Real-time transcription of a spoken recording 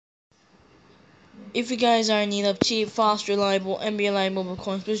If you guys are in need of cheap, fast, reliable, and reliable mobile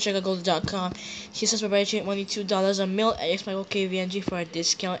coins, please check out gold.com. She says provide you $22 a mil at Xmichael KVNG for a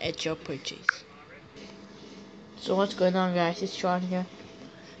discount at your purchase. So what's going on, guys? It's Sean here.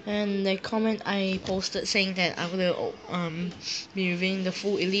 And the comment I posted saying that I'm gonna be reviewing the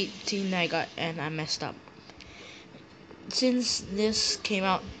full elite team that I got, and I messed up. Since this came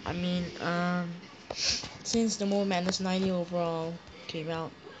out, since the Mobile Madness 90 overall came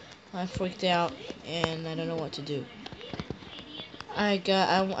out, I freaked out and I don't know what to do. I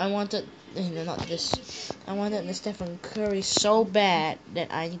wanted, no, not this. I wanted the Stephen Curry so bad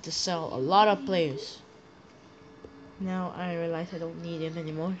that I need to sell a lot of players. Now I realize I don't need him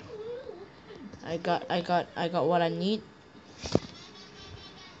anymore. I got what I need.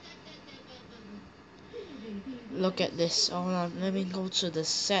 Look at this. Hold on, let me go to the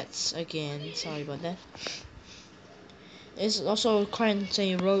sets again. Sorry about that. It's also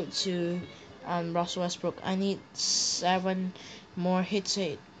currently road to Russell Westbrook. I need 7 more hits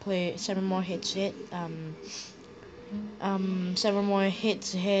hit. 7 more hits hit. 7 more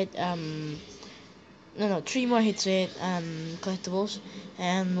hits hit. No, 3 more hits hit. Collectibles,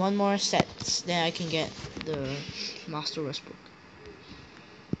 and 1 more sets. Then I can get the Master Westbrook.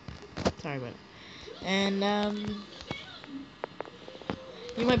 Sorry about it. And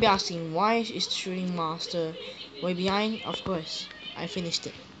you might be asking, why is the shooting master way behind? Of course, I finished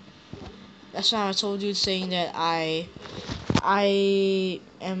it. That's why I told you, saying that I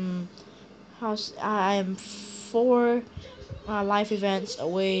am I am 4 live events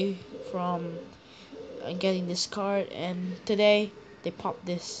away from getting this card, and today they popped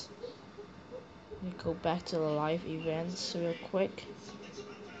this. Let me go back to the live events real quick.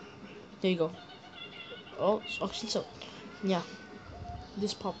 There you go. Oh, auction, so yeah,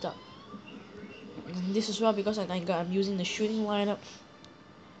 this popped up. And this as well because I'm using the shooting lineup.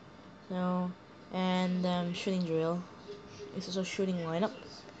 So, and shooting drill. This is a shooting lineup.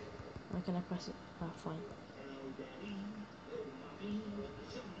 Why can I press it? Ah, fine.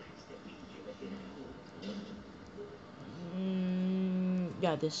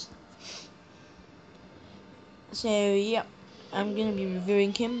 Yeah, this. So, yeah, I'm gonna be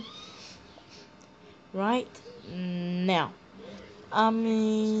reviewing him right now.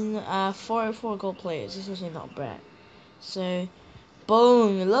 Four gold players. This is not bad. So,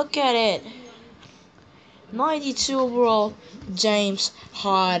 boom! Look at it. 92 overall, James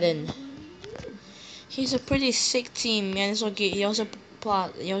Harden. He's a pretty sick team, man. He also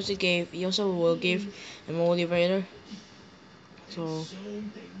will give a motivator. So,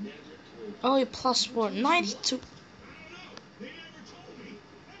 oh, he plus 4, 92.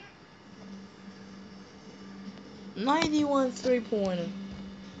 91 3-pointer.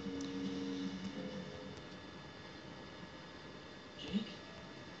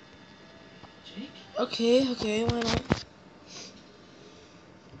 Okay, why not?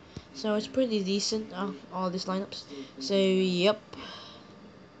 So it's pretty decent, all these lineups. So, yep.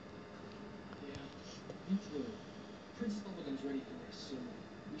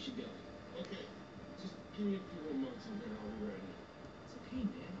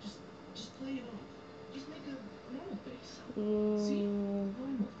 Mm,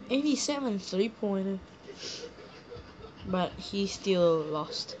 87 3-pointer. But he still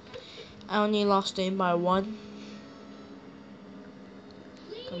lost. I only lost him by 1.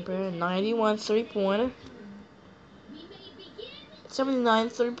 Compare 91 3-pointer. 79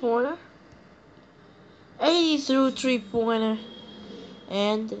 3-pointer. 82 3-pointer.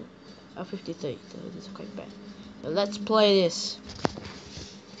 And a 53. So this is quite bad. So let's play this.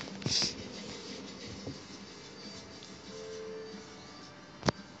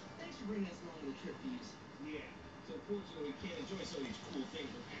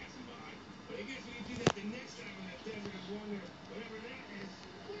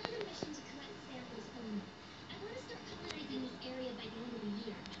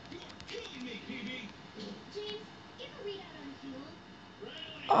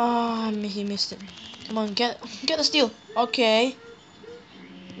 Oh, he missed it. Come on, get the steal. Okay.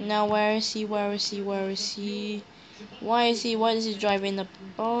 Now where is he? Why is he? Why does he drive in the?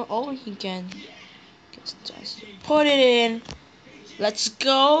 Oh, he can. Just put it in. Let's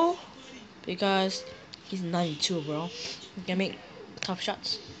go. Because he's 92, bro. He can make tough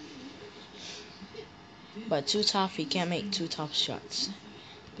shots. But too tough, he can't make 2 tough shots.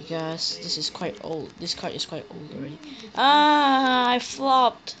 Because this is quite old. This card is quite old already. Ah, I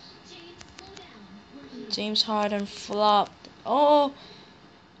flopped. James Harden flopped. Oh,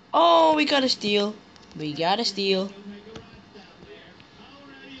 we got a steal. We got a steal.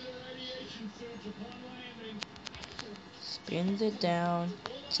 Spins it down.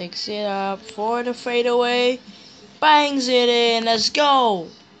 Takes it up for the fadeaway. Bangs it in. Let's go.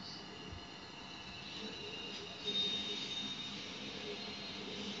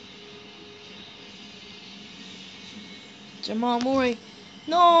 Jamal Murray.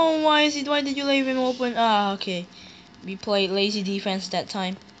 No, why did you leave him open? Ah, okay. We played lazy defense that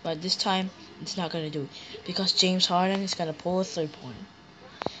time, but this time it's not gonna do it. Because James Harden is gonna pull a 3-pointer.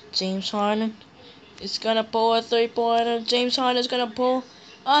 James Harden is gonna pull a 3-pointer. James Harden is gonna pull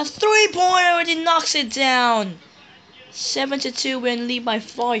a 3-pointer and he knocks it down. 7-2, we're in lead by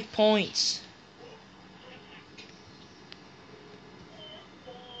 5 points.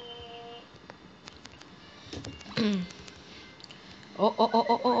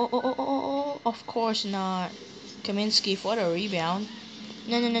 Oh, of course not. Kaminsky for the rebound.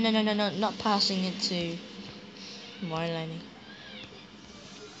 No, not passing it to Marlene.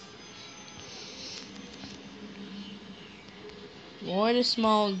 Ward a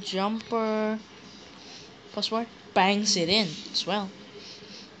small jumper. Plus Ward bangs it in as well.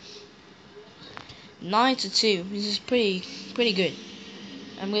 9-2. This is pretty good.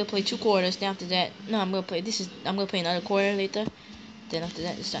 I'm gonna play 2 quarters. Then after that, no, I'm gonna play another quarter later. Then after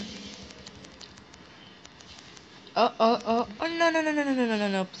that, it's done. Oh,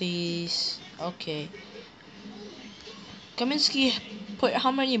 no, please. Okay. Kaminsky put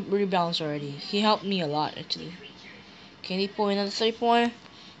how many rebounds already? He helped me a lot actually. Can he pull another 3-pointer?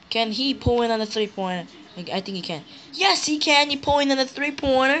 Can he pull another 3-pointer? I think he can. Yes, he can. He pull another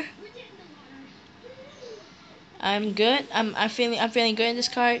 3-pointer. I'm good. I'm feeling good in this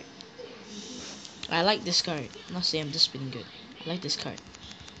card. I like this card. I'm not saying I'm just feeling good. I like this card.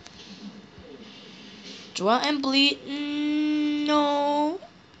 Joel and Bleed. No.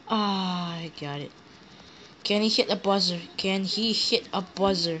 Ah, I got it. Can he hit a buzzer? Can he hit a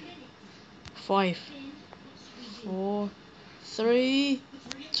buzzer? 5, 4, 3,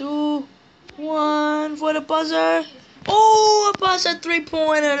 2, 1 for the buzzer. Oh, a buzzer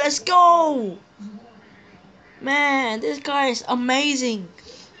 3-pointer. Let's go. Man, this card is amazing.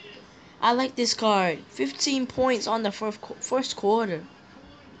 I like this card. 15 points on the first quarter.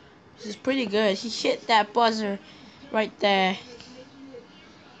 This is pretty good. He hit that buzzer right there.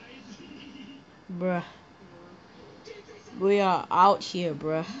 Bruh. We are out here,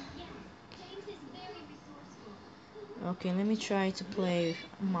 bruh. Okay, let me try to play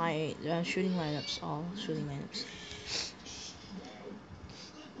my shooting lineups. All shooting lineups.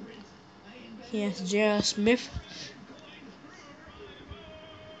 Here's J.R. Smith.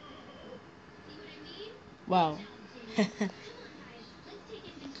 Wow.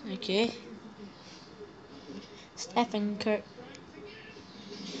 Okay. Stephen Curry.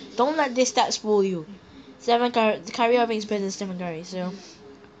 Don't let this stats fool you. Stephen Curry. Kyrie Irving is better than Stephen Curry. So,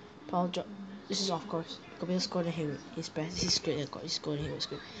 Paul George. This is off course. Because Gordon Hayward. He's best. He's great at course. He's Gordon Hayward's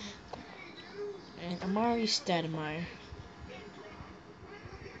good. And Amari Stoudemire.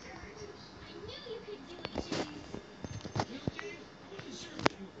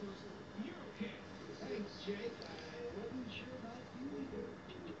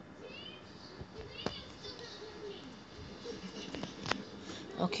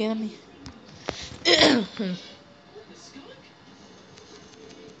 Okay, let me.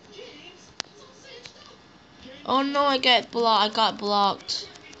 Oh no, I got blocked.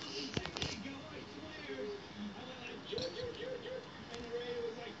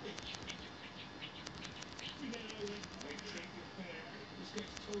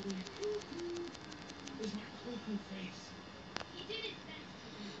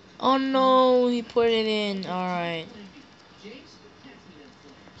 Oh no, he put it in. Alright.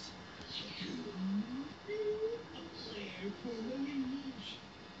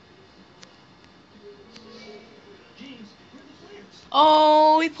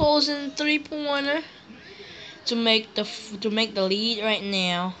 Oh, he pulls in 3-pointer to make the lead right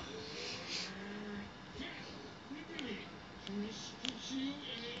now.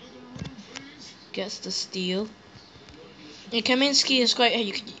 Gets the steal. And Kaminsky is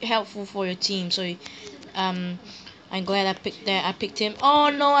quite helpful for your team, so um, I'm glad I picked that. I picked him.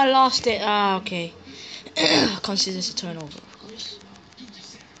 Oh no, I lost it. Ah, okay. Consider this a turnover, of course.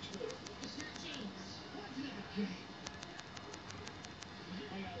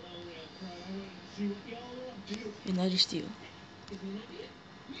 Another steal.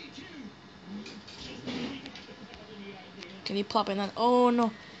 Can he pop it on? Oh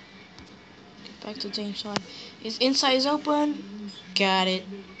no. Get back to James Harden. His inside is open. Got it.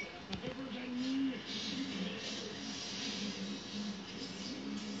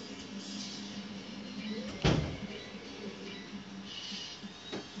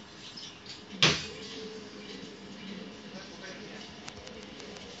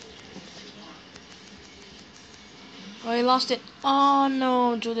 Oh, he lost it. Oh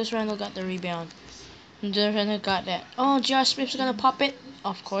no, Julius Randle got the rebound. Julius Randle got that. Oh, J.R. Smith's gonna pop it.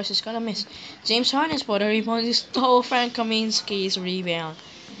 Of course, it's gonna miss. James Harden's for the rebound. He stole Frank Kaminsky's rebound.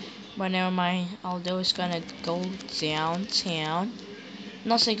 But never mind. Aldo is gonna go downtown.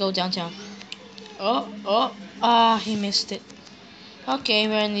 Not say go downtown. He missed it. Okay,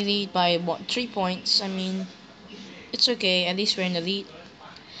 we're in the lead by what, 3 points. I mean, it's okay. At least we're in the lead.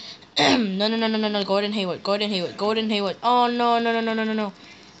 No. Gordon Hayward. Gordon Hayward. Oh no.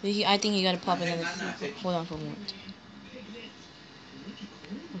 I think he got to pop another. Hold on for a moment.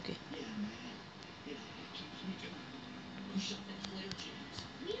 Okay.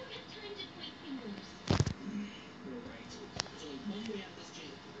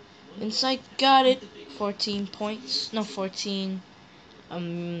 Inside got it. 14 points. No, 14.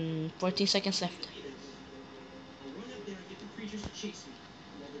 14 seconds left.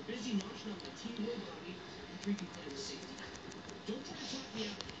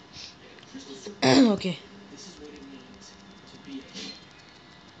 Okay.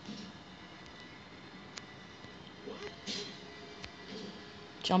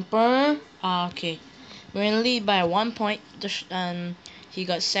 Jumper. Okay. We're in the lead by 1 point. He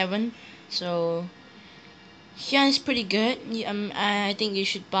got 7. So yeah, he's pretty good. I think you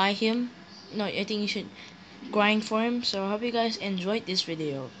should buy him. No, I think you should grind for him. So I hope you guys enjoyed this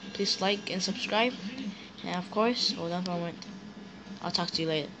video. Please like and subscribe. And of course, hold on for a moment. I'll talk to you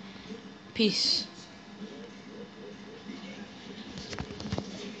later. Peace.